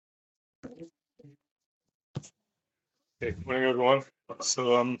Okay, good morning everyone.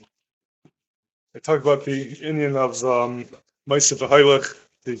 So I talked about the Indian of Mosif, Vaholech,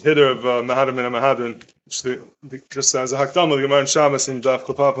 the hitter of Mahadrim and Mahadrim, which just as a Hakdama, the Gemara in Shabbos in Daf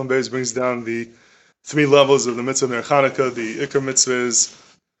Klapap and Beis brings down the three levels of the mitzvah of Ner Chanukah. The Ikar mitzvah is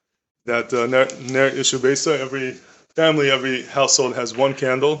that Ner Ishu Beisa, every family, every household has one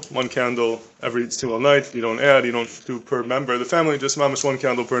candle every single night. You don't add, you don't do per member of the family, just mamish one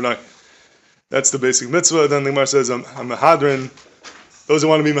candle per night. That's the basic mitzvah. Then the Gemara says, I'm Mahadrin. Those who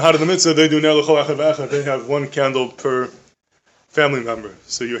want to be Mahadrin the mitzvah, they do Ner L'chol Echad V'Echad. They have one candle per family member.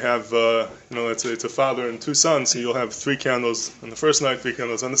 So you have, let's say it's a father and two sons, so you'll have 3 candles on the first night, 3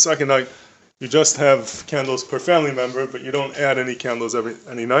 candles on the second night. You just have candles per family member, but you don't add any candles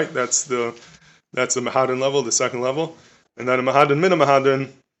any night. That's the Mahadrin level, the second level. And then a Mahadrin Min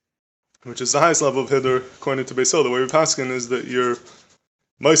Mahadrin, which is the highest level of Hiddur, according to Beis, the way we paskin is that you're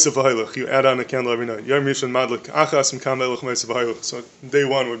Mosif Vaholech, you add on a candle every night. Yom Rishon Madlik Achas Mikam Melech Mosif Vaholech. So day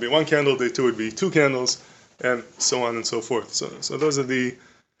 1 would be 1 candle, day 2 would be 2 candles, and so on and so forth. So those are the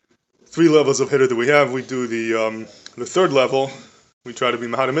 3 levels of Hiddur that we have. We do the third level. We try to be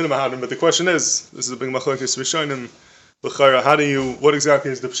Mahadrim Min Mahadrim, but the question is, this is a big machlokes Rishonim, L'chayra, what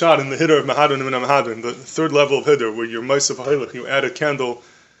exactly is the pshat in the Hiddur of Mahadrim Min Mahadrim, the third level of Hiddur, where you're Mosif Vaholech, you add a candle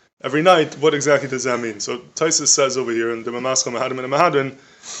every night? What exactly does that mean? So Taisus says over here in the Mamascha Mahadrim Min Mahadrim,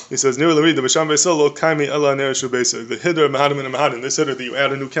 he says, the Hiddur of Mahadrim Min Mahadrim, this Hiddur that you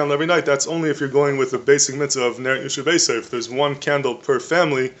add a new candle every night, that's only if you're going with the basic mitzvah of Ner Ishu Beisa. If there's 1 candle per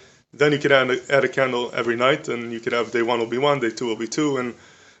family, then you could add a candle every night, and you could have day 1 will be 1, day 2 will be 2, and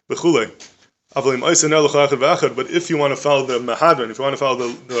b'chulei. But if you want to follow the Mahadrin, if you want to follow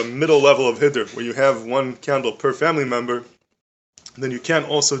the middle level of Hiddur, where you have 1 candle per family member, then you can't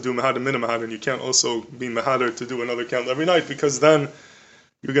also do Mahadrim Min Mahadrim. You can't also be Mahadr to do another candle every night, because then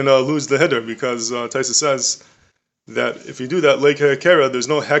you're going to lose the Hiddur, because Taisa says that if you do that, Leik HaKera, there's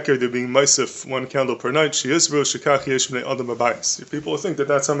no Heker, they're being Mosif 1 candle per night. If people think that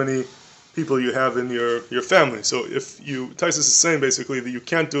that's how many people you have in your family. So if Taisa is saying basically that you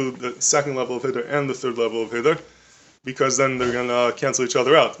can't do the second level of Hiddur and the third level of Hiddur, because then they're going to cancel each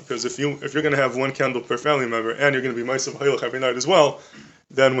other out. Because if you're going to have 1 candle per family member and you're going to be Mosif Vaholech every night as well,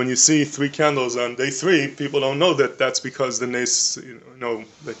 then when you see 3 candles on day 3, people don't know that that's because the nace, the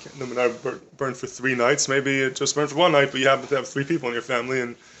menorah burned for 3 nights. Maybe it just burned for 1 night, but you happen to have 3 people in your family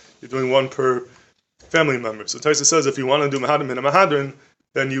and you're doing 1 per family member. So Taisa says if you want to do Mahadrim Min Mahadrin,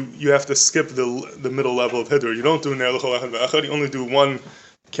 then you have to skip the middle level of Hiddur. You don't do Ner L'chol Echad V'Echad, you only do 1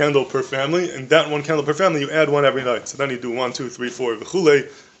 candle per family, and that 1 candle per family you add 1 every night. So then you do 1, 2, 3, 4 v'chulei,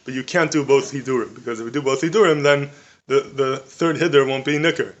 but you can't do both Hiddurim, because if you do both Hiddurim, then the third Hiddur won't be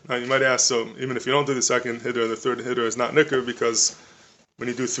Nicker. Now you might ask, so even if you don't do the second Hiddur, the third Hiddur is not Nicker, because when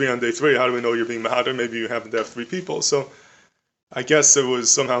you do 3 on day 3, how do we know you're being Mahadr? Maybe you happen to have 3 people. So I guess it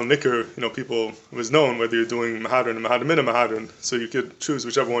was somehow Nicker, it was known whether you're doing Mahadr and Mahadr Min Mahadr, so you could choose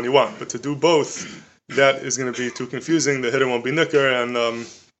whichever one you want. But to do both, that is going to be too confusing. The Hiddur won't be Nicker, and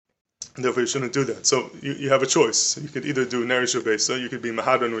therefore you shouldn't do that. So you have a choice. You could either do Ner Ishu Beisa, you could be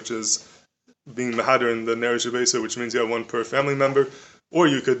Mahadrin, which is being Mahadrin in the Ner Ishu Beisa, which means you have 1 per family member, or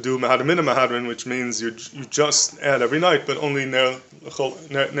you could do Mahadrin Min Mahadrin, which means you just add every night, but only Ner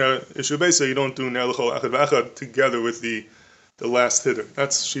Ishu Beisa. You don't do Ner L'chol Echad V'Echad together with the last Hiddur.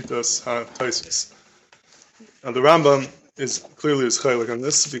 That's Shitas HaTaisus. Now the Rambam is clearly chaylik on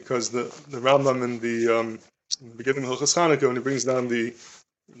this, because the Rambam in the beginning of Hilchos Chanukah, when he brings down the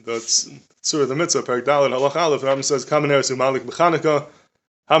Surah the Mitzvah, Perek Daled, Halach Aleph, the Rambam says, Kama Ner Esu Madlik B'Chanukah,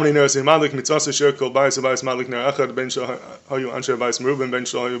 how many Ner Esu Madlik, Mitzvah Shir Kol Bayis Bayis Madlik Ner Echad, Ben Shal Hayu Anshe Bayis Merubin, Ben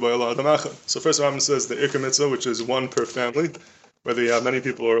Shal Hayu Bayala Adam Echad. So first the Rambam says the Ikar Mitzvah, which is 1 per family, whether you have many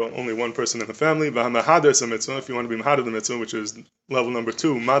people or only 1 person in the family. V'hamahadr Mitzvah, if you want to be Mahadr the Mitzvah, which is level number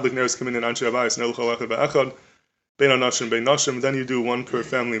 2, Madlik Ner Esu Kamin Anshe Bayis Ner L'chol Echad V'Echad, Ben Anashim, Ben Nashim, then you do 1 per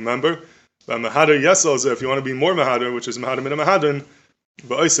family member. V'hamahadr Yesel, if you want to be more Mahadr, which is Mahadr Min Mahadrin, so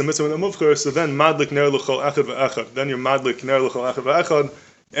then madlik ner l'chol echad v'echad. Then you're madlik ner l'chol echad v'echad,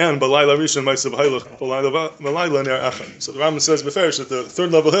 and balayla rishon ma'asav haylach balayla ner echad. So the Rambam says beferish that the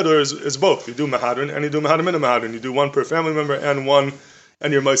third level Hiddur is both. You do mahadrin and you do mahadrin min mahadrin. You do 1 per family member and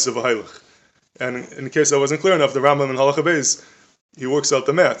your ma'asav haylach. And in case that wasn't clear enough, the Rambam in Halacha Beis, he works out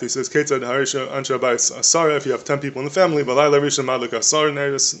the math. He says ketzad harisha ansha bais asara. If you have 10 people in the family, balayla rishon madlik asar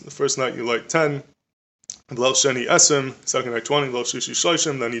neris. The first night you light 10. Lel Sheni Esrim, second night 20, Lel Shishi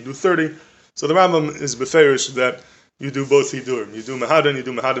Shloshim, then you do 30. So the Rambam is beferish that you do both Hiddurim. You do Mahadrin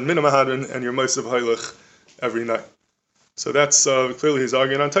Min Mahadrin, and your Mosif Vaholech every night. So that's clearly he's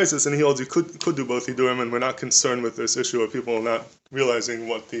arguing on Taisus, and he holds you could do both Hidurim, and we're not concerned with this issue of people not realizing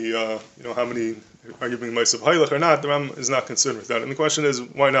what the how many are you being Mosif Hoylech or not. The Ram is not concerned with that, and the question is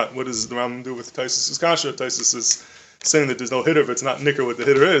why not? What does the Ram do with Taisus' kasha? Taisus is saying that there's no hitter if it's not nicker what the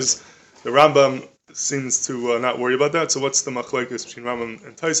hitter is. The Rambam seems to not worry about that. So what's the machlekes between Rambam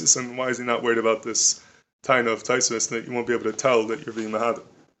and Taisus, and why is he not worried about this taina of Taisus that you won't be able to tell that you're being mahadr?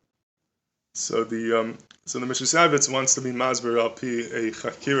 So the Mishnah Savitz wants to be masber al pi a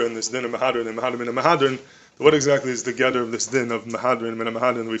chakira in this din of mahadrin and mahadrin and mahadrin. What exactly is the gather of this din of mahadrin and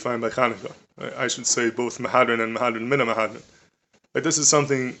mahadrin that we find by Chanukah? I should say both mahadrin and mahadrin min mahadrin. But this is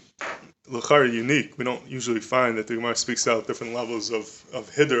something l'chari unique. We don't usually find that the Gemara speaks out different levels of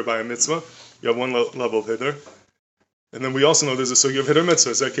hiddur by a mitzvah. You have one level of hiddur. And then we also know there's a sugi of hiddur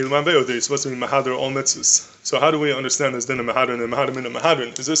mitzvah. That you're supposed to be mahadr all mitzvahs. So how do we understand this din of mahadrin and mahadrin and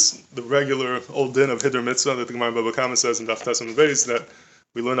mahadrin? Is this the regular old din of hiddur mitzvah that the Gemara Baba Kama says in Daf Tes and Beis that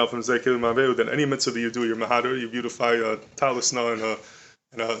we learn out from Zekil Maveu that any mitzvah that you do, you're mahadr, you beautify a talis na and a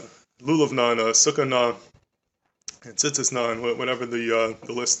lulav na and a sukkah na and tzitzis na and whatever the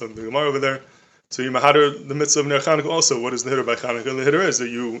list of the Gemara over there. So you mahadr the mitzvah of Ner Chanukah also. What is the hiddur by Chanukah? The hiddur is that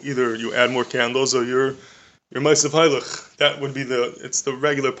you add more candles or you're Mosif Hoylech. That would be it's the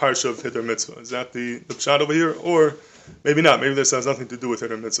regular parsha of hiddur mitzvah. Is that the pshat over here? Or maybe not. Maybe this has nothing to do with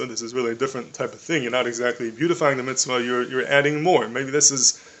hiddur mitzvah. This is really a different type of thing. You're not exactly beautifying the mitzvah. You're adding more. Maybe this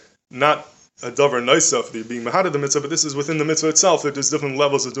is not a davar noisaf that you're being mahadr the mitzvah, but this is within the mitzvah itself. That there's different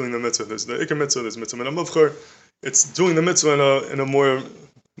levels of doing the mitzvah. There's the ikar mitzvah. There's mitzvah and a muvchar. It's doing the mitzvah in a more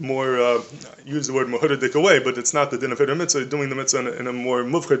use the word muhuradik way, but it's not the din of hiddur mitzvah. Doing the mitzvah in a more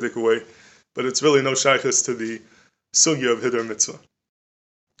muvchadik way. But it's really no shaykhis to the sugya of hiddur mitzvah.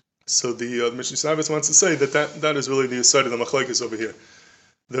 So the Mishnah Savitz wants to say that is really the side of the machlekes over here.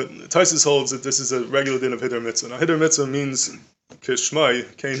 The Taisus holds that this is a regular din of hiddur mitzvah. Now hiddur mitzvah means kishmai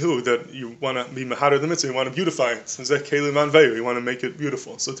kainhu that you want to be mahadr the mitzvah, you want to beautify it. So zeh kelim anveyu, you want to make it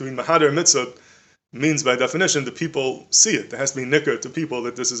beautiful. So to be mahadr mitzvah means by definition the people see it. There has to be nicker to people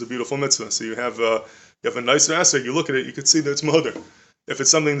that this is a beautiful mitzvah. So you have a nicer aspect. You look at it, you can see that it's mahadr. If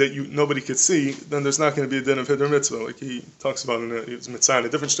it's something that nobody could see, then there's not going to be a din of hiddur mitzvah. Like he talks about in his mitzvah, a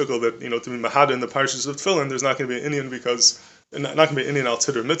different shtickle that to be mahadr in the parshas of tefillin, there's not going to be an Indian because not going to be an Indian al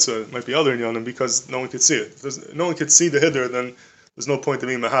hiddur mitzvah. It might be other Indianim because no one could see it. If no one could see the hiddur, then there's no point to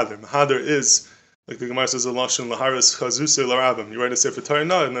being mahadr. Mahadr is like the Gemara says, lashon laharis chazuse larabim. You write a sefer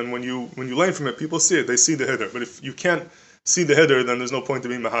Torah, and then when you learn from it, people see it. They see the hiddur. But if you can't see the hiddur, then there's no point to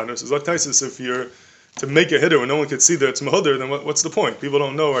being mahadr. So like Taisus, if you're to make a hiddur when no one could see that it's mahadr, then what's the point? People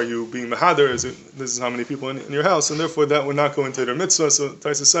don't know, are you being mahadr? This is how many people in your house, and therefore that would not go into hiddur mitzvah. So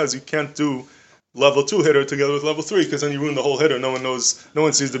Taisus says you can't do level 2 hiddur together with level 3 because then you ruin the whole hiddur. No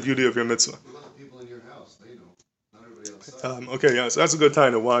one sees the beauty of your mitzvah. A lot of people in your house, they know. Not everybody outside. Okay, yeah, so that's a good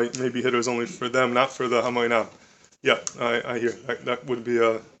time to why maybe hiddur is only for them, not for the hamoinam. Yeah, I hear that would be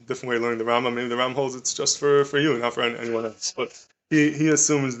a different way of learning the Rambam. Maybe the Rambam holds it's just for you, not for anyone else. But he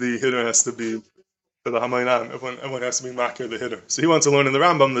assumes the hiddur has to be for the hamayinam. Everyone has to be makir the hiddur. So he wants to learn in the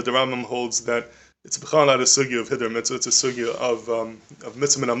Rambam that the Rambam holds that it's b'chal not a sugya of hiddur mitzvah. It's a sugya of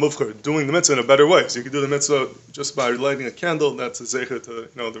mitzvah and muvchar, doing the mitzvah in a better way. So you can do the mitzvah just by lighting a candle. That's a zecher to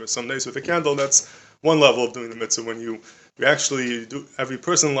there are some days with a candle. That's one level of doing the mitzvah. When you actually do, every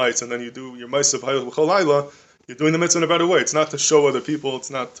person lights, and then you do your mosif b'chol layla. You're doing the mitzvah in a better way. It's not to show other people.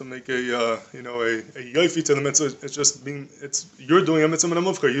 It's not to make a yofi to the mitzvah. It's just you're doing a mitzvah and a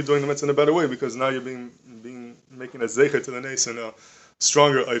muvchar. You're doing the mitzvah in a better way because now you're making a zecher to the nes in a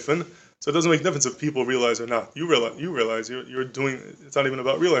stronger eifin. So it doesn't make a difference if people realize or not. You realize you're doing. It's not even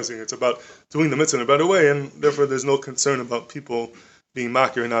about realizing. It's about doing the mitzvah in a better way, and therefore there's no concern about people being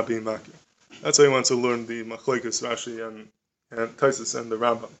makir or not being makir. That's how he wants to learn the machlekes Rashi and Taisus and the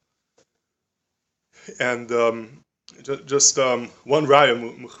Rambam. And just one raya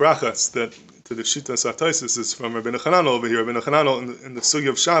muchrachas that to the shita sataisis is from Rabbi Chananel over here. Rabbi Chananel in the sugya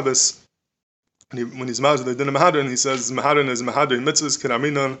of Shabbos, when he's mazed the din of mahadrin, he says mahadrin is mahadrin mitzvahs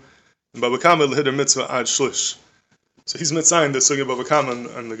keraminon and Baba Kama l'hidr mitzvah ad shlish. So he's mitzayin the sugya of Baba Kama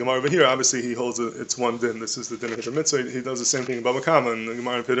and the Gemara over here. Obviously he holds it's one din. This is the din of hidr mitzvah. He does the same thing in Baba Kama and the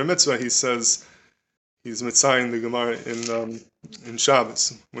Gemara of hidr mitzvah. He says he's mitzayin the Gemara in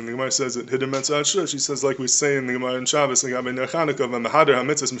Shabbos. When the Gemara says that hidr mitzvah ad shlish, he says like we say in the Gemara in Shabbos, like Ner Chanukah v'mahadr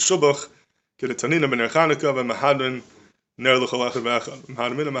ha-mitzvahs meshubach k'detanina b'ner Chanukah v'mahadrin ner l'chol echad v'echad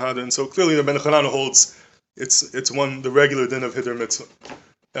mahadr min mahadr. And so clearly the Ben Chananel holds it's one the regular din of hidr mitzvah.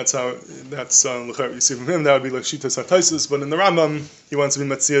 That's you see from him that would be like shita sataisis. But in the Rambam he wants to be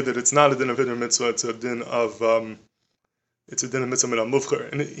matzir that it's not a din of hidr mitzvah. It's a din of it's a din of mitzvah min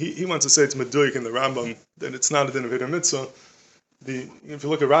mufcher. And he wants to say it's meduik in the Rambam that it's not a din of hider mitzvah. If you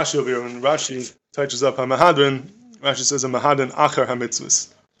look at Rashi over here, when Rashi touches up HaMahadrin, Rashi says a mahadrin achar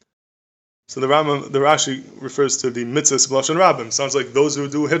hamitzvahs. So the Rashi refers to the mitzvahs b'lashon rabbim. Sounds like those who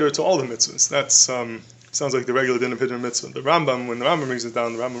do hider to all the mitzvahs. That's sounds like the regular din of hider mitzvah. The Rambam, when the Rambam brings it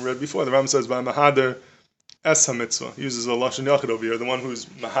down, the Rambam read before. The Rambam says by mahader es hamitzvah. He uses a lashon yachid over here. The one who's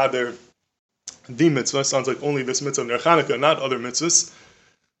mahader the mitzvah sounds like only this mitzvah ner Chanukah, not other mitzvahs.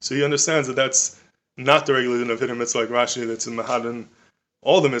 So he understands that that's not the regular din of hider mitzvah like Rashi. That's in mahadrin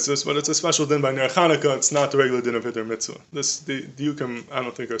all the mitzvahs, but it's a special din by ner Chanukah. It's not the regular din of hider mitzvah. The Yukim, I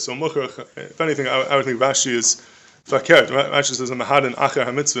don't think are so muchrach. If anything, I would think Rashi is fakert. Rashi says a mahadrin achar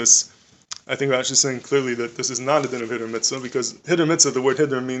hamitzvahs. I think Rashi is saying clearly that this is not a din of hider mitzvah, because hider mitzvah, the word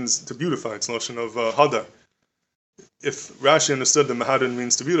hider means to beautify. It's notion of hadar. If Rashi understood that mahadrin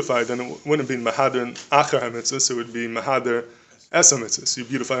means to beautify, then it wouldn't be mahadrin achar hamitzvahs. It would be mahader es hamitzvahs. You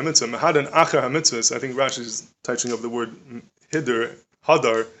beautify a mitzvah. Mahadrin achar hamitzvahs. I think Rashi is touching of the word hider.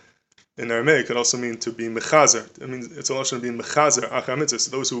 Hadar in Aramaic could also mean to be mechazer. I mean, it's a notion of being mechazer achar mitzvahs,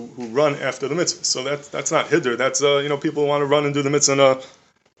 those who run after the mitzvah. So that's not hider. That's people want to run and do the mitzvah in a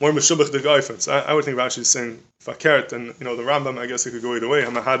more meshubach degayfetz. I would think Rashi is saying fakert, and the Rambam, I guess it could go either way.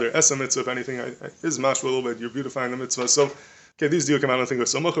 Hamahader esa mitzvah, if anything, is mashma a little bit. You're beautifying the mitzvah. So okay, these diukim I don't think are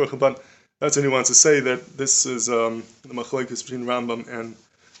so muchrach, but that's when he wants to say that this is the machlokes between Rambam and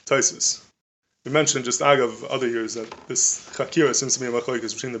Taisus. We mentioned just agav other years that this chakira seems to be a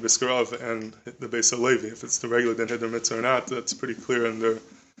machlokes between the Biskarav and the Beis Levi. If it's the regular din hider mitzvah or not, that's pretty clear in their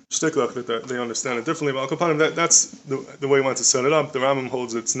shtiklach that they understand it differently. But that's the way he wants to set it up. The Rambam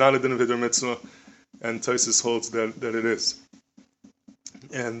holds it's not a din of hider mitzvah, and Taisus holds that it is.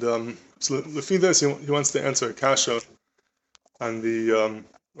 And so lefi this, he wants to answer a kasha on the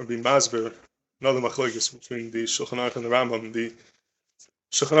or being masber, another machlokes between the Shulchan Aruch and the Rambam. The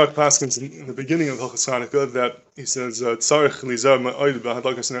Shulchan Aruch paskins in the beginning of Hilchos Chanukah that he says tzarich lizar ma'od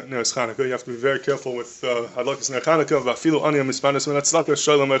b'hadlakas neres Chanukah. You have to be very careful with hadlakas ner Chanukah. V'afilu ani mispanis min tzedakah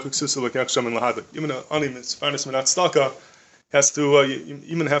shalom meichuk susa lekach shaman lahadlik. Even ani mispanis min tzedakah has to you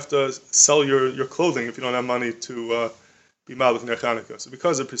even have to sell your clothing if you don't have money to be malach ner Chanukah. So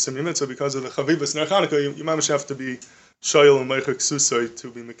because of Pisim Mitzvah, because of the chavivas ner Chanukah, you mamish have to be shayil meichuk susa to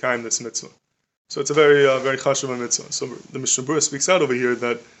be mekayim this mitzvah. So it's a very chashuv mitzvah. So the Mishnah Berurah speaks out over here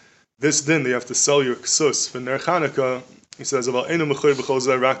that this din, they have to sell your ksus for ner Chanukah. He says, you're not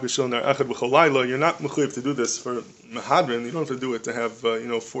mechuyev to do this for mahadrin. You don't have to do it to have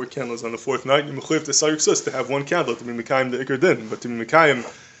 4 candles on the 4th night. You're mechuyev to sell your ksus to have 1 candle to be mekayim the ikar din. But to be mekayim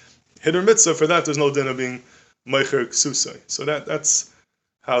hider mitzvah, for that there's no din of being meicher ksusai. So that's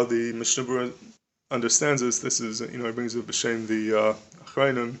how the Mishnah Berurah understands this. This is he brings it b'shem the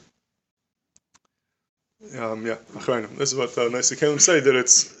achrayim. Achrayim. This is what Nosei Kelim say,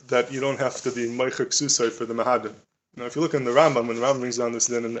 that you don't have to be meicher ksusai for the mahadrin. Now, if you look in the Rambam, when the Rambam brings down this,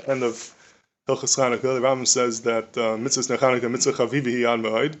 then in the end of Hilchos Chanukah, the Rambam says that mitzvahs ner Chanukah mitzvah chavivi an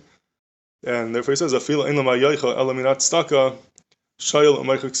ma'od, and therefore he says afilu ein lo ma'yoichel ela minat tzedakah shayil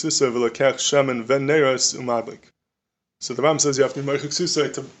u'meicher ksusai v'lekach shemen ven neros u'madlik. So the Rambam says you have to be meicher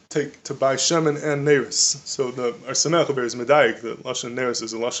ksusai to buy shemen and neros. So the Arsamech over is medayik. The lashon neros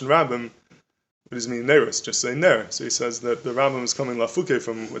is a lashon Rambam. What does it mean neros? Just say ner. So he says that the Rambam is coming lafuke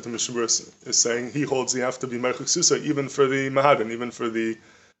from what the Mishnah Berurah is saying. He holds you have to be meicher ksusai even for the mahadrin, even for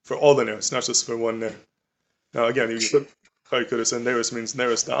all the neros, not just for one ner. Now again, you could have said neros means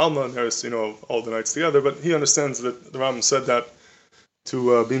neros da alma, neros all the nights together, but he understands that the Rambam said that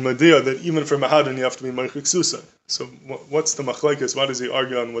to be madia that even for mahadrin you have to be meicher ksusai. So what's the machlokes? Why does he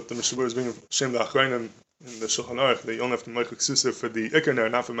argue on what the Mishnah Berurah is bringing shem the achrayim in the Shulchan Aruch that you only have to be meicher ksusai for the ikar ner,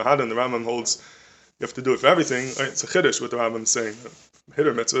 not for mahadrin? The Rambam holds you have to do it for everything. It's a chiddush what the Rambam is saying.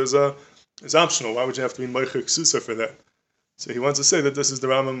 Hider mitzvah is optional. Why would you have to be meicher ksusai for that? So he wants to say that this is the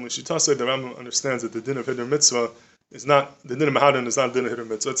Rambam. L'shitase, the Rambam understands that the din of hider mitzvah is not the din of mahadrin is not the din of hider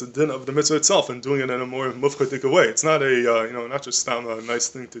mitzvah. It's a din of the mitzvah itself and doing it in a more mufchadik way. It's not a not just a nice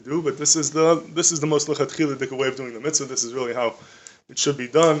thing to do, but this is the most lechatchiladik way of doing the mitzvah. This is really how it should be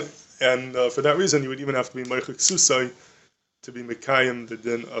done, and for that reason, you would even have to be meicher ksusai to be mekayim the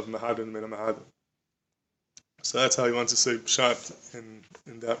din of mahadrin min mahadrin. So that's how he wants to say pshat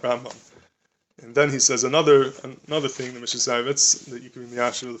in that Rambam. And then he says another thing, the Mishnah Zavitz, that you can be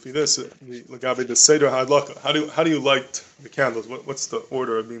miyasher lefi this, l'gabe the seder hadlaka. How do you light the candles? What's the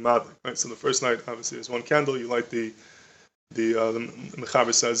order of being madlik? Right. So the first night, obviously, there's 1 candle. You light the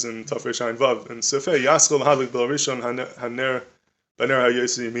Mechaber says in Tafresh Ayin Vav and Sefei Yaschel Hadlik Bel Rishon Haner Baner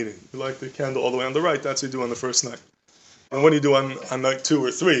HaYosei Yemini. You light the candle all the way on the right. That's what you do on the first night. And what do you do on night 2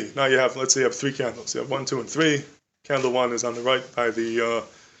 or 3? Now you have, let's say you have 3 candles. You have 1, 2, and 3. candle 1 is on the right by the,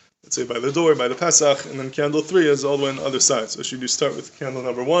 let's say by the door, by the Pesach, and then candle 3 is all the way on the other side. So should you start with candle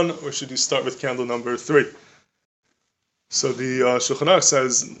number 1, or should you start with candle number 3? So the Shulchan Aruch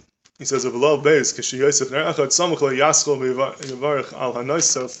says, he says, "V'lo Beis Kashi Yosef Nerachad Samuch Lo Yaschol V'Yivarech Al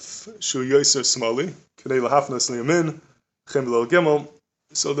Hanoisef Shu Yosef Smali Kedei Lahafnas Liyamin Chem Lo Gimel."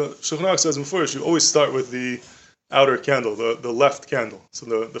 So the Shulchan Aruch says before, you always start with the outer candle, the left candle.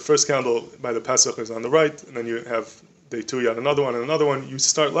 So the first candle by the Pesach is on the right, and then you have day 2, you had another one, and another one. You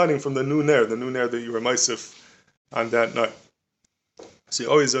start lighting from the new ner that you were Mosif on that night. So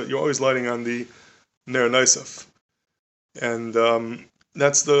you're always lighting on the ner Mosif. And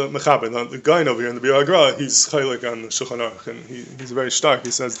that's the mechaber. The guy over here in the Bir Hagra, he's chaylik on the Shulchan Aruch, and he's very stark.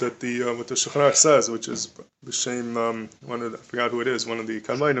 He says that what the Shulchan Aruch says, which is b'shem I forgot who it is, one of the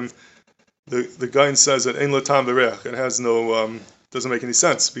Kalmainim, the guy says that ein latam v'reach. It has no doesn't make any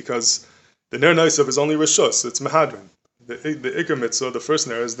sense, because the ner Mosif is only rishus. It's mehadrin. The ikar mitzvah, the first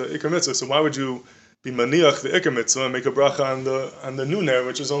ner, is the ikar mitzvah. So why would you be maniach the ikar mitzvah and make a bracha on the new ner,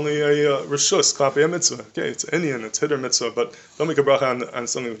 which is only a rishus klapei mitzvah? Okay, it's Indian, it's hider mitzvah, but don't make a bracha on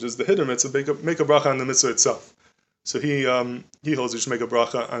something which is the hider mitzvah. Make a bracha on the mitzvah itself. So he holds you should make a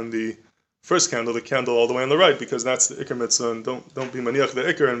bracha on the first candle, the candle all the way on the right, because that's the ikar mitzvah, and don't be maniach the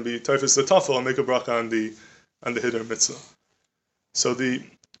ikar and be typhus the tafel and make a bracha on the hider mitzvah. So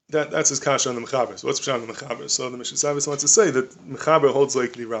that's his kasha on the mechaber. So what's pshat on the mechaber? So the Mishnah Savis wants to say that mechaber holds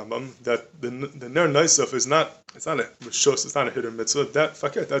like the Rambam, that the ner Mosif is not a rishus, it's not a hider mitzvah.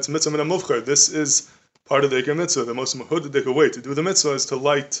 That's mitzvah min hamuvchar. This is part of the ikar mitzvah. The most mehudadik way to do the mitzvah is to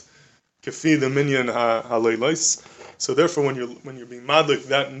light kefi the minyan haleilos. So therefore, when you're being madlik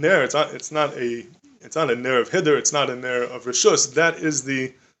that ner, it's not a ner of hider, it's not a ner of rishus. That is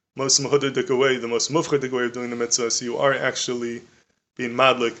the most mehudadik way, the most muvchadik way of doing the mitzvah. So you are actually being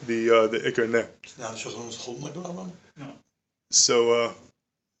madlik the ikar ner. Now the Shulchan is holding like the Rambam? No. So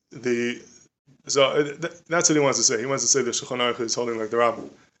that's what he wants to say. He wants to say the Shulchan Aruch is holding like the Rambam.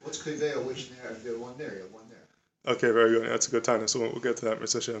 What's Kivea, which ner? If you have one there, you have one there. Okay, very good. That's a good time. So we'll get to that,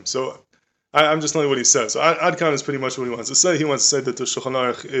 Mr. Hashem. So I'm just telling you what he says. So Adkan is pretty much what he wants to say. He wants to say that the Shulchan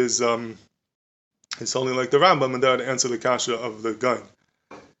Aruch is holding like the Rambam, and that would answer the kasha of the Gaon.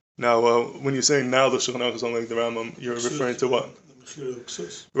 Now, when you're saying now the Shulchan Aruch is holding like the Rambam, you're referring to what?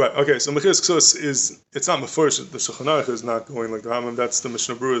 Right, okay, so Mechiras Ksus it's not Mefurish, the Shulchan Aruch is not going like the Rambam, that's the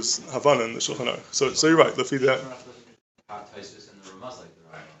Mishnah Berurah's Havana in the Shulchan Aruch. So you're right, Lefi that.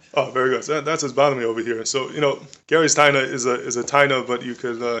 Oh, very good. So that's what's bothering me over here. So, Gary's Taina is a Taina, but you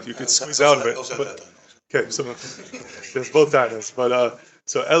could squeeze out of it. Okay, so there's both Tainas. But,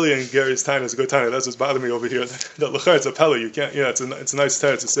 so Eli and Gary's Taina is a good Taina. That's what's bothering me over here. That L'char, it's a Pella. You can't, it's a nice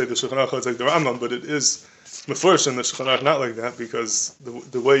tear to say the Shulchan Aruch is like the Rambam, but it is Mefurish in the Shulchan Aruch not like that, because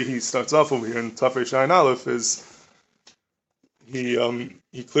the way he starts off over here in Tafei Shayin Aleph is he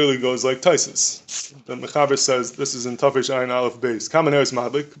clearly goes like Taisus. The Mechaber says this is in Tafei Shayin Aleph Beis. Kamen Eretz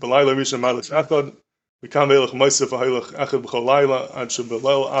Madlik, B'layla Rishon Madlik Echad, V'kam Ve'elach Mosif V'holech Echad B'chol Layla, Ad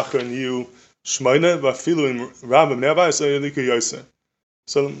Shebelel Acher Niyu Shmoyne, V'afilu in Rambam Ne'avai, So Yelika Yoseh.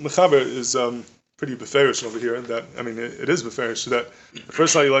 So the Mechaber is pretty beferish over here. That it is beferish that the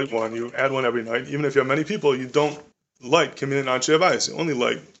first night you light one, you add one every night. Even if you have many people, you don't light Kimin on Shevayis. You only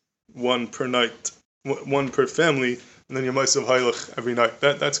light one per night, one per family, and then you Mosif Hailach every night.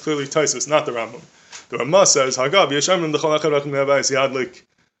 That's clearly Taisus, not the Rambam. The Ramah says Hagav Yeshamim L'chol Echad Rachim Ne'avayis Yadlik,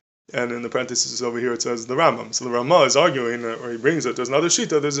 and in the parentheses over here it says the Rambam. So the Ramah is arguing, or he brings it. There's another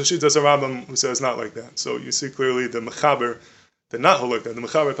shita. There's a shita, there's a Rambam who says not like that. So you see clearly the Mechaber. They're not hold like that. The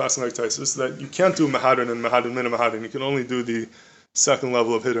Mechaber passing like Taisus, that you can't do Mahadrin and Mahadrin Min Mahadrin. You can only do the second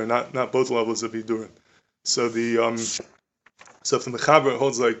level of Hitter, not both levels of Bidurin. So if the Mechaber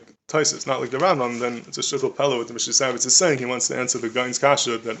holds like Taisus, not like the Rambam, then it's a shikol pella with the Mishnah Savitz is saying. He wants to answer the Gaon's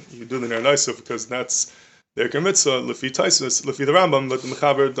kasha that you do the Ner Mosif because that's the Ikar Mitzvah, Lefi Taisus, Lefi the Rambam, but the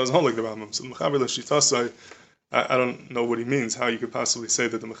Mechaber doesn't hold like the Rambam. So the Mechaber L'Shitasai, I don't know what he means, how you could possibly say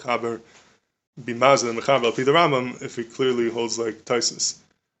that the Mechaber be mazah and mechaber al pi the Rambam if he clearly holds like Taisus.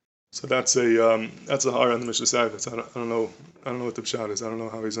 So that's a hard on the Mishnah Savitz. I don't know what the pshat is. I don't know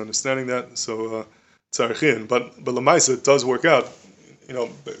how he's understanding that. So tzarichin, but lemaisa it does work out.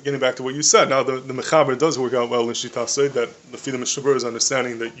 Getting back to what you said. Now the mechaber does work out well in Shitasei, that the Mishnah Berurah is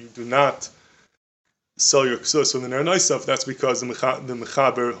understanding that you do not sell your ksus with the ner stuff. That's because the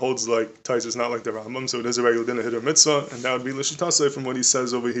mechaber holds like Taisus, not like the Rambam. So it is a regular dinner hitter mitzvah, and that would be l'Shitasei from what he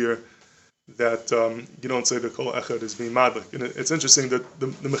says over here, that you don't say the kol echad is being madlik. And it's interesting that the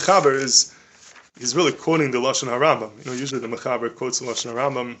mechaber he's really quoting the lashon harambam. Usually the mechaber quotes the lashon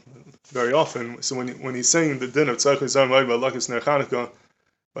harambam very often. So when he's saying the din of tzarich nizam loy b'alakis ner Chanukah,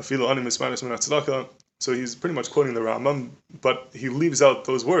 b'afilu ani mismanis min hatzedakah, So he's pretty much quoting the Rambam, but he leaves out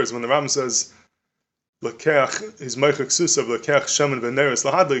those words. When the Rambam says, Lekech, his Meichak Susav, Lekech Shemen V'Neres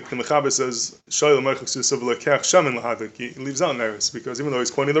Lahadlik, the Mechaber says, Shoyl Meichak Susav, Lekech Shemen Lahadlik. He leaves out Neres, because even though he's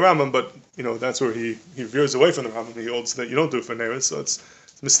quoting the Rambam, but, that's where he veers away from the Rambam. He holds that you don't do it for Neres, so it's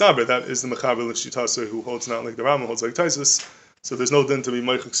Mistaber. That is the Mechaber L'Shitase, who holds not like the Rambam, holds like Taisus. So there's no din to be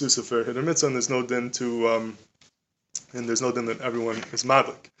Meichak Susav for Hider Mitzvah, and there's no din that everyone is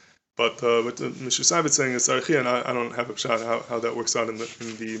Madlik. But what the Mishra Sabit saying is Sarchi, and I don't have a shot how that works out in the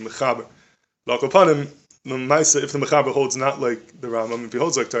Mechaber. L'Akopanim, if the Mechaber holds not like the Rambam, if he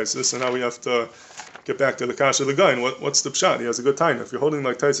holds like Taisus, and now we have to get back to the Kasha of the Gain. What's the pshat? He has a good time. If you're holding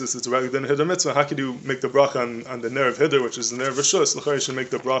like Taisus, it's rather than Hider Mitzvah. How could you make the bracha on the Ner of Hider, which is the Ner of Rishus? L'chai, you should make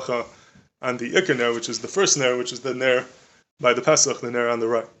the bracha on the Iker Ner, which is the first Ner, which is the Ner by the Pesach, the Ner on the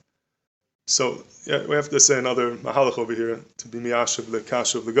right. So we have to say another mahalach over here to be miyashav the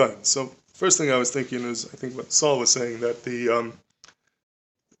kasha of the Gain. So first thing I was thinking is, I think what Saul was saying, that the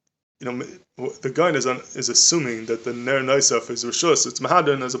Gain is assuming that the Ner Naisaf is Rishus, it's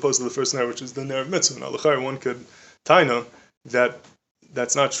Mahadran, as opposed to the first Ner, which is the Ner of Mitzvah. Now, l'chayr, one could taina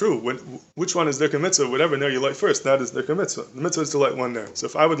that's not true. Which one is Dirka Mitzvah? Whatever Ner you light first, that is Dirka Mitzvah. The Mitzvah is to light one Ner. So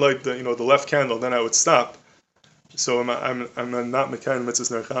if I would light the left candle, then I would stop. So I'm not Mekayim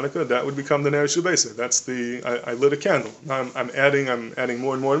Mitzvahs Ner Chanukah. That would become the Ner Shubesa. That's I lit a candle. Now I'm adding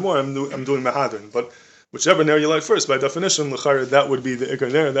more and more and more. I'm doing Mahadran. But whichever Ner you light first, by definition, l'chayr, that would be the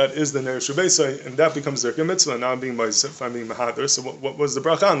Ikar Ner. That is the Ner Shubesa, and that becomes Dirka Mitzvah. Now I'm being Mosif, I'm being Mahadr. So what was the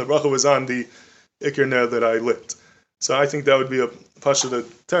bracha on? The bracha was on the Ikar Ner that I lit. So I think that would be a pasha the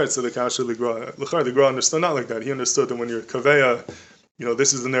teretz of the kasha the gra. L'chayr, the gra understood not like that. He understood that when you're kaveya,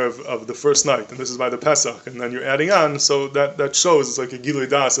 this is the Ner of the first night, and this is by the Pesach, and then you're adding on, so that shows it's like a Gilui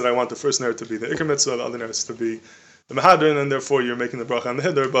Das that I want the first Ner to be the Iker Mitzvah, the other Ners to be the Mahadrin, and therefore you're making the bracha on the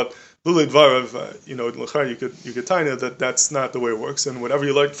Hiddur, but Lulei Dvarav, l'chayr, you could tiny that's not the way it works, and whatever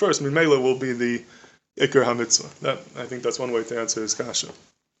you like first, Mimela will be the Iker HaMitzvah. I think that's one way to answer his kasha.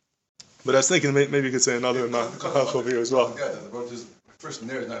 But I was thinking maybe you could say another Mahach over here as well. The first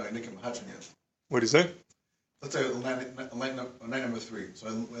Ner is not like Nikim Hachin yet. What do you say? Let's say night number 3. So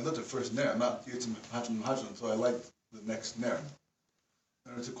I lit the first Ner. I'm not using Hachin, so I light the next Ner.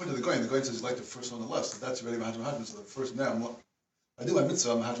 And it's according to the Goyen. The Goyen says light the first one on the left. So that's already Hachin. So the first Ner, I do my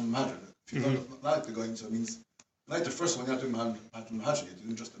mitzvah, I'm Hachin. If you don't like the Goyen, so it means light the first one, you're not doing Hachin. You're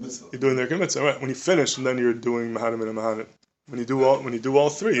doing just the mitzvah. You're doing the mitzvah, right? When you finish, and then you're doing Mahadim and Mahadim. When you do all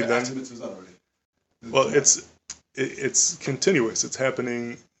three, then the mitzvah's done already. Well, it's continuous. It's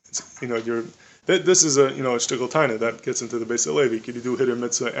happening. This is a shtickle taina that gets into the Beis Levi. Could you do Hider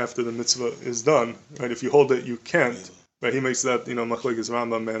Mitzvah after the mitzvah is done? Right? If you hold it, you can't. Right? He makes that Machlekes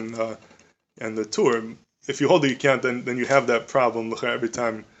Rambam and the Tur. If you hold it, you can't. Then you have that problem every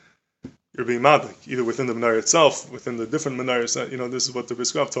time you're being madlik, either within the menorah itself, within the different menorahs. This is what the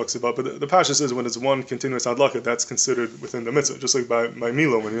Briskov talks about. But the Pasha says when it's one continuous adlaka, that's considered within the mitzvah. Just like by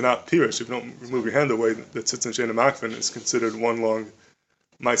Milo, when you're not pirish, if you don't remove your hand away, that sits in Shena Makvin is considered one long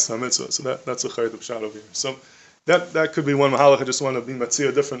Ma'aseh mitzvah. So that's a chayt of pshat over here. So that could be one mahalach. I just want to be matzia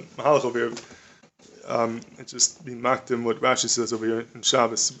a different mahalach over here. Just be makdim what Rashi says over here in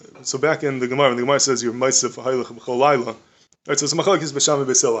Shabbos. So back in the Gemara says you're Mosif Halach b'chol laila. Right, so it's machlokes b'shami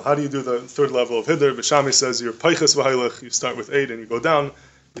b'sila. How do you do the third level of Hiddur? B'shami says you're peiches v'haylach. You start with 8 and you go down.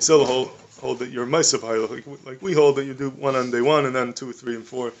 B'sila hold that you're Mosif Haylach. Like we hold that you do 1 on day 1 and then 2, 3, and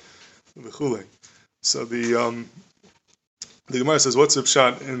 4 v'chulei. So the Gemara says, what's the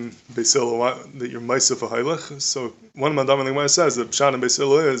pshat in Beisila that you're Mosif Haylach? So one mandam in the Gemara says that pshat in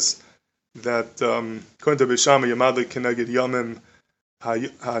Beisila is that according to Beishami Yamadlik keneged Yamim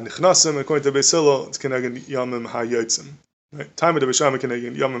ha-nichnasim, according to Beisila it's keneged Yamim ha-yotzim. Right? Time of the Beishami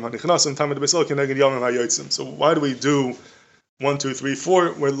keneged Yamim ha-nichnasim, time of the Beisila keneged Yamim ha-yotzim. So why do we do 1, 2, 3,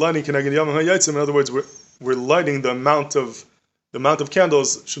 4? We're lighting keneged Yamim ha-yotzim. In other words, we're lighting the amount of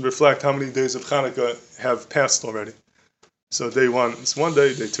candles should reflect how many days of Chanukah have passed already. So day 1 is 1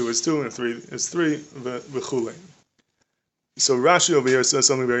 day, day 2 is 2, and 3 is 3, v'chulei. So Rashi over here says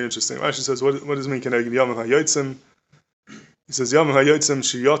something very interesting. Rashi says, what does it mean, keneged Yamim ha-yotzim? He says, Yamim ha-yotzim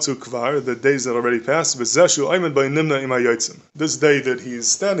sheyatzu kvar, the days that already passed, v'zeshu aymed by nimna im ha-yotzim. This day that he's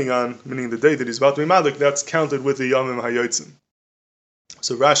standing on, meaning the day that he's about to be madlik, that's counted with the Yamim ha-yotzim.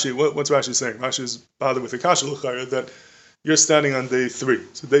 So Rashi, what's Rashi saying? Rashi is bothered with the kasha l'chayr that you're standing on day 3.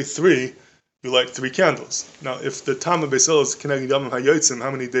 So day 3, you light 3 candles. Now, if the Tam of Beisil is keneged Yamim ha-yotzim, how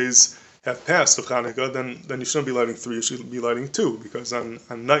many days have passed of Chanukah, then you shouldn't be lighting 3, you should be lighting 2, because on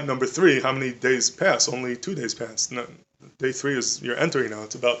night number 3, how many days pass? Only 2 days passed. No, day 3 is, you're entering now,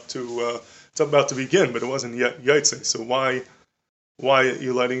 it's about to begin, but it wasn't yet Yaitse. So why why are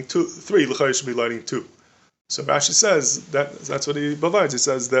you lighting three? L'chayr should be lighting two. So Rashi says that's what he provides. He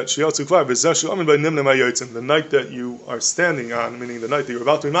says that the night that you are standing on, meaning the night that you're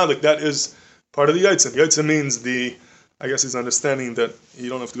about to be madlik, that is part of the Yaitzim. Yaitzim means I guess he's understanding that you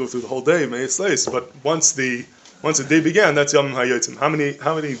don't have to go through the whole day, but once the day began, that's Yom HaYaitzim.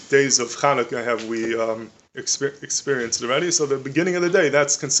 How many days of Chanukah have we experienced already? So the beginning of the day,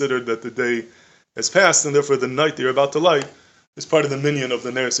 that's considered that the day has passed, and therefore the night that you're about to light is part of the minyan of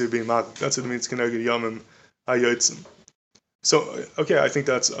the Ner you're being madlik. That's what it means, Keneged Yomim HaYaitzim. So, okay, I think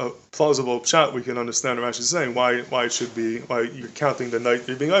that's a plausible pshat. We can understand what Rashi is saying, why you're counting the night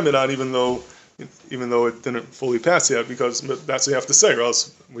you're being aimed on, even though it didn't fully pass yet, because that's what you have to say, or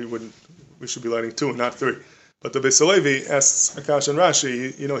else we should be lighting two and not three. But the Beis Halevi asks Akash and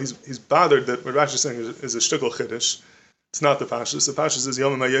Rashi, he's bothered that what Rashi is saying is a shtickle chiddush. It's not the Pashas. The Pashas is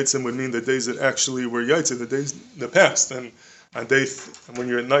Yom HaYaitzim would mean the days that actually were Yaitzim, the days that passed. And on when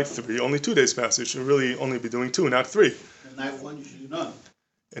you're at night 3, only 2 days pass. You should really only be doing 2, not 3. And night 1, you should do none.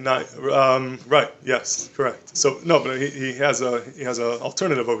 And right, yes, correct. So no, but he has a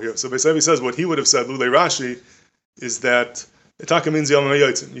alternative over here. So Beis Halevi says what he would have said, Lulei Rashi, is that Itaka means Yom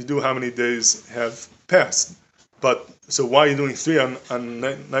HaYaitzim. You do how many days have passed. But so why are you doing 3 on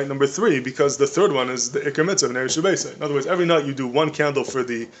night number 3? Because the third one is the Iker Mitzvah of Ner Shabbeisai. In other words, every night you do 1 candle for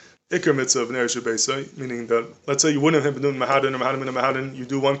the Iker Mitzvah of Ner Shabbeisai, meaning that, let's say you wouldn't have been doing Mahadin or Mahadin and Mahadin, you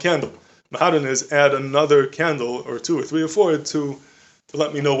do 1 candle. Mahadin is add another candle, or 2 or 3 or 4, to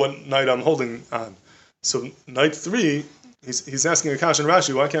let me know what night I'm holding on. So night 3, he's asking Akash and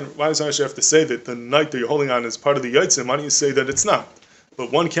Rashi, why does Rashi have to say that the night that you're holding on is part of the Yaitzim? Why don't you say that it's not?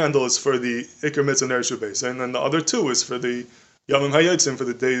 But 1 candle is for the Iker Mitzvah Ner Shabbeisai, and then the other 2 is for the Yomim HaYaitzim, for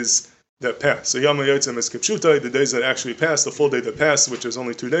the days that pass. So Yom HaYaitzim is Kipshutai, the days that actually pass, the full day that passed, which is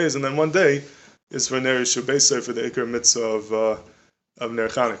only 2 days, and then 1 day is for Ner Shabbeisai, for the Iker Mitzvah of Ner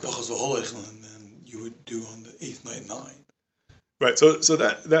Chanukah. And then you would do on the 8th night 9. Right, so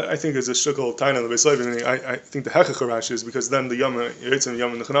that I think is a shukal taina on the Beis Halevi. I think the hechach Rashi is because then the Yom HaYaitzim and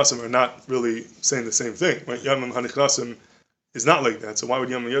Yom HaNichnasim are not really saying the same thing. Right? Yom HaNichnasim is not like that. So why would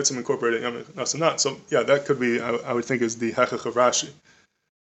Yom HaYaitzim incorporate it, Yom HaNichnasim not? So yeah, that could be, I would think, is the hechach of Rashi.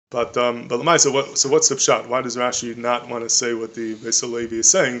 But L'maisa, so what's the pshat? Why does Rashi not want to say what the Beis Halevi is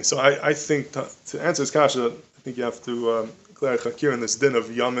saying? So I think to answer his kasha, I think you have to clarify here in this din of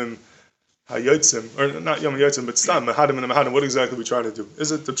Yomim HaYaitzim, or not Yom HaYaitzim, but Stam, Mahadim and Mahadim, what exactly are we trying to do?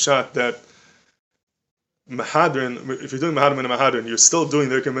 Is it the pshat that Mahadrin, if you're doing Mahadim and Mahadrin, you're still doing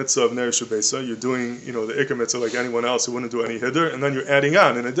the Iker Mitzvah of Ner Shabbeisai, you're doing, the Iker Mitzvah like anyone else who wouldn't do any Hiddur, and then you're adding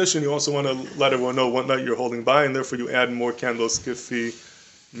on. In addition, you also want to let everyone know what night you're holding by, and therefore you add more candles, Kifi,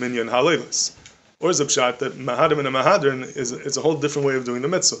 Minyan, Halelis. Or is the pshat that Mahadim and Mahadrin is a whole different way of doing the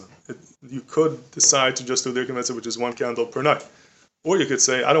Mitzvah. You could decide to just do the Iker Mitzvah, which is 1 candle per night. Or you could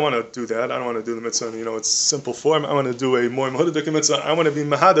say, I don't want to do that. I don't want to do the mitzvah in, its simple form. I want to do a more mehudadik mitzvah. I want to be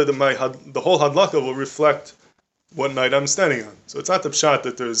mahadad, that the whole hadlaka will reflect what night I'm standing on. So it's not the pshat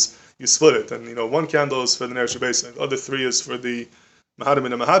that you split it, and 1 candle is for the Ner Shabbeisai, the other 3 is for the mahadim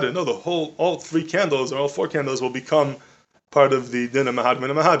and the mahadin. No, all 3 candles or all 4 candles will become part of the din of mahadim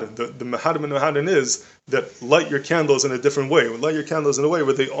and mahadin. The mahadim and mahadin is that light your candles in a different way. Light your candles in a way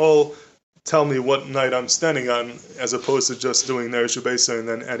where they all tell me what night I'm standing on, as opposed to just doing Ner Shabbeisai and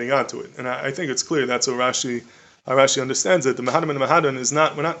then adding on to it. And I think it's clear that's how Rashi understands it. The Mahadim and Mahadin is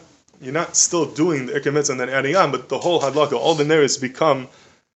not, you're not still doing the Iker Mitzvah and then adding on, but the whole Hadlaka, all the Neris become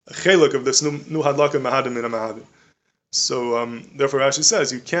a cheluk of this new Hadlaka Mahadim and Mahadin. So therefore Rashi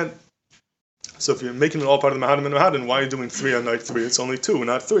says you can't, so if you're making it all part of the Mahadim and Mahadin, why are you doing 3 on night 3? It's only 2,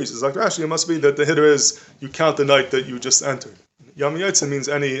 not 3. So it's like Rashi, it must be that the hitter is, you count the night that you just entered. Yom HaYaitzim means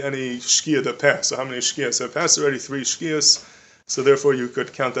any shkia that passed. So how many shkias have passed already? 3 shkias. So therefore you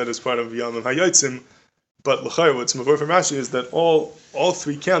could count that as part of Yom HaYaitzim. But l'chayr, what's mavur from Rashi is that all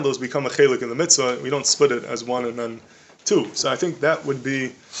 3 candles become a chelik in the mitzvah. We don't split it as 1 and then 2. So I think that would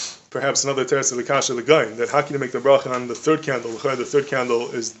be perhaps another teretz of the kasha l'gayin, that how can you make the bracha on the 3rd candle? L'chayr, the 3rd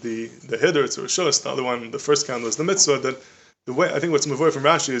candle is the hiddur, it's a rishus. The other one, the 1st candle, is the mitzvah. That the way, I think what's mavur from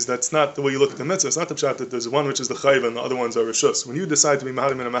Rashi is that's not the way you look at the mitzvah. It's not the pshat that there's one which is the chayva and the other ones are rishus. When you decide to be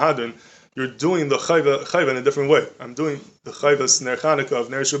mahadim and a mahadin, you're doing the chayva in a different way. I'm doing the chayvas ner Chanukah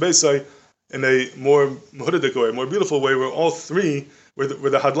of ner Shabbeisai in a more mehudadik way, more beautiful way, where all 3, where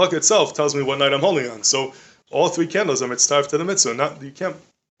the hadlaka itself tells me what night I'm holding on. So all 3 candles are mitzvah to the mitzvah. You can't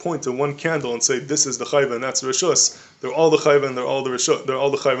point to 1 candle and say this is the chayva and that's the rishus. They're all the chayva and they're all the rishus. They're all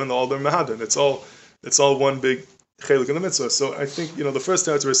the chayva and they're all the mahadin. It's all one big chelik in the mitzvah. So I think the first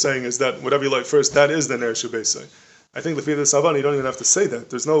teretz we're saying is that whatever you light first, that is the ner Shabbeisai. I think the Savan, you don't even have to say that.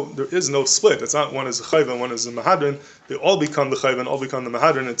 There is no split. It's not one is a chayva and one is a mahadrin. They all become the chayva and all become the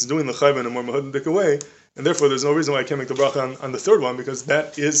mahadrin. It's doing the chayva in a more mahadric way, and therefore there's no reason why I can't make the bracha on the third one, because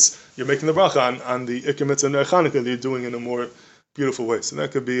that is, you're making the bracha on the Iker Mitzvah and Chanukah that you're doing in a more beautiful way. So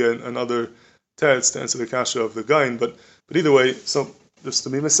that could be another teretz to answer the kasha of the gain. But either way, so just to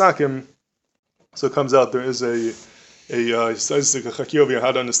be misakim, so it comes out there is a statistic, a chaki over here,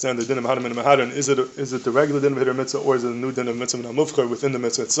 how to understand the din of mahadrim and mahadrim. Is it the regular din of hider mitzvah, or is it a new din of mitzvah and mufchar within the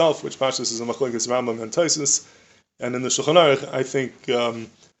mitzvah itself, which pashas is a machlekes Rambam and Taisus. And in the Shulchan Aruch,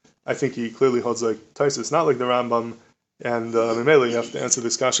 I think he clearly holds like Taisus, not like the Rambam. And Mimele, you have to answer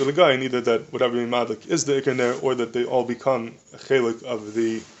this kasha l'gayin, either that whatever madlik is the ikar there, or that they all become a chelik of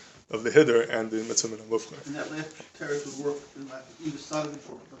the hider and the mitzvah and mufchar. And that last teretz would work in either side of it.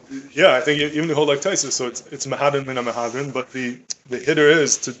 Yeah, I think even you hold like Taisus, so it's mahadrin min mahadrin, but the hitter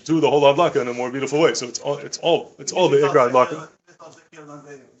is to do the whole adlaka in a more beautiful way. So it's all the ikra adlaka.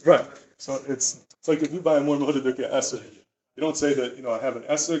 Right. So it's like if you buy a more mahuddik esrog, you don't say that I have an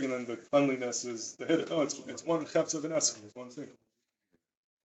esrog and then the cleanliness is the hitter. No, it's one chefs of an esrog. It's one thing.